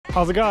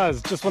How's it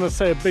guys? Just want to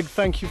say a big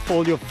thank you for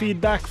all your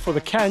feedback for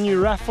the Can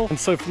You raffle. And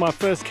so for my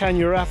first Can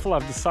You raffle,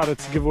 I've decided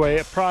to give away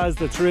a prize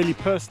that's really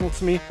personal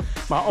to me,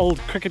 my old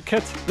cricket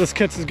kit. This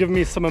kit has given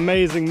me some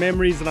amazing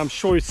memories, and I'm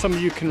sure some of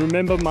you can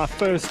remember my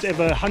first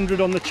ever 100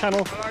 on the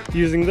channel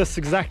using this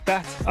exact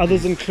bat.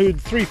 Others include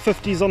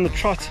 350s on the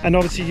trot, and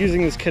obviously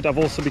using this kit I've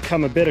also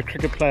become a better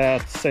cricket player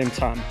at the same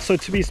time. So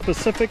to be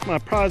specific, my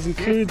prize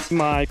includes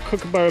my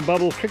Kookaburra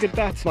Bubble cricket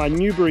bat, my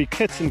Newbury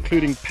kit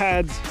including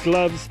pads,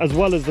 gloves, as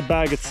well as the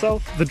bag itself.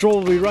 The draw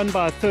will be run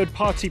by a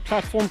third-party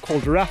platform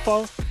called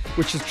Raffle,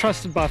 which is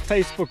trusted by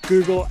Facebook,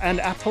 Google and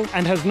Apple,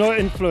 and has no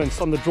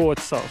influence on the draw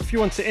itself. If you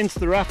want to enter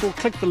the raffle,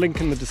 click the link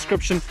in the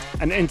description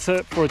and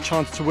enter for a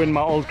chance to win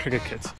my old cricket kit.